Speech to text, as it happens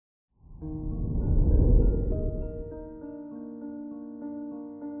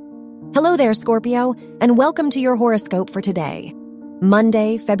Hello there, Scorpio, and welcome to your horoscope for today,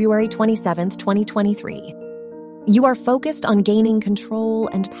 Monday, February 27th, 2023. You are focused on gaining control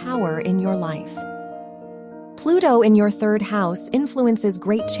and power in your life. Pluto in your third house influences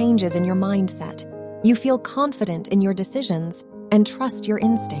great changes in your mindset. You feel confident in your decisions and trust your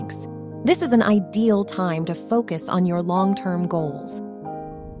instincts. This is an ideal time to focus on your long-term goals.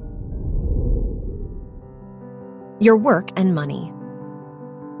 Your work and money.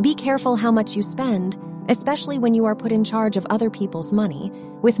 Be careful how much you spend, especially when you are put in charge of other people's money,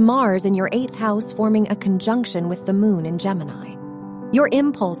 with Mars in your 8th house forming a conjunction with the Moon in Gemini. Your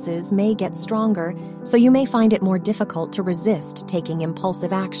impulses may get stronger, so you may find it more difficult to resist taking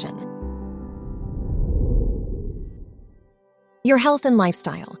impulsive action. Your health and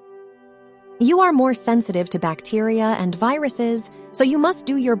lifestyle. You are more sensitive to bacteria and viruses, so you must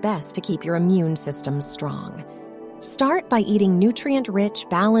do your best to keep your immune system strong. Start by eating nutrient-rich,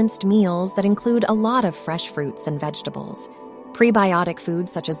 balanced meals that include a lot of fresh fruits and vegetables. Prebiotic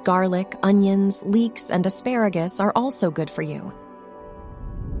foods such as garlic, onions, leeks, and asparagus are also good for you.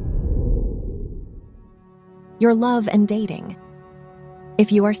 Your love and dating.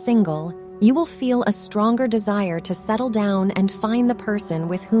 If you are single, you will feel a stronger desire to settle down and find the person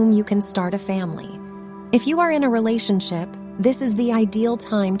with whom you can start a family. If you are in a relationship, this is the ideal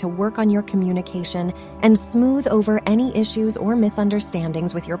time to work on your communication and smooth over any issues or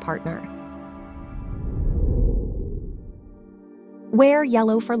misunderstandings with your partner. Wear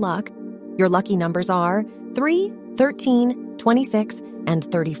yellow for luck. Your lucky numbers are 3, 13, 26, and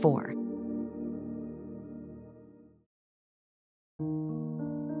 34.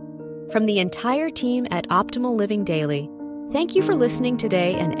 From the entire team at Optimal Living Daily, thank you for listening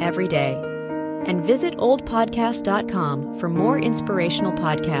today and every day. And visit oldpodcast.com for more inspirational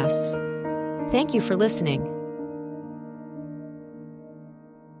podcasts. Thank you for listening.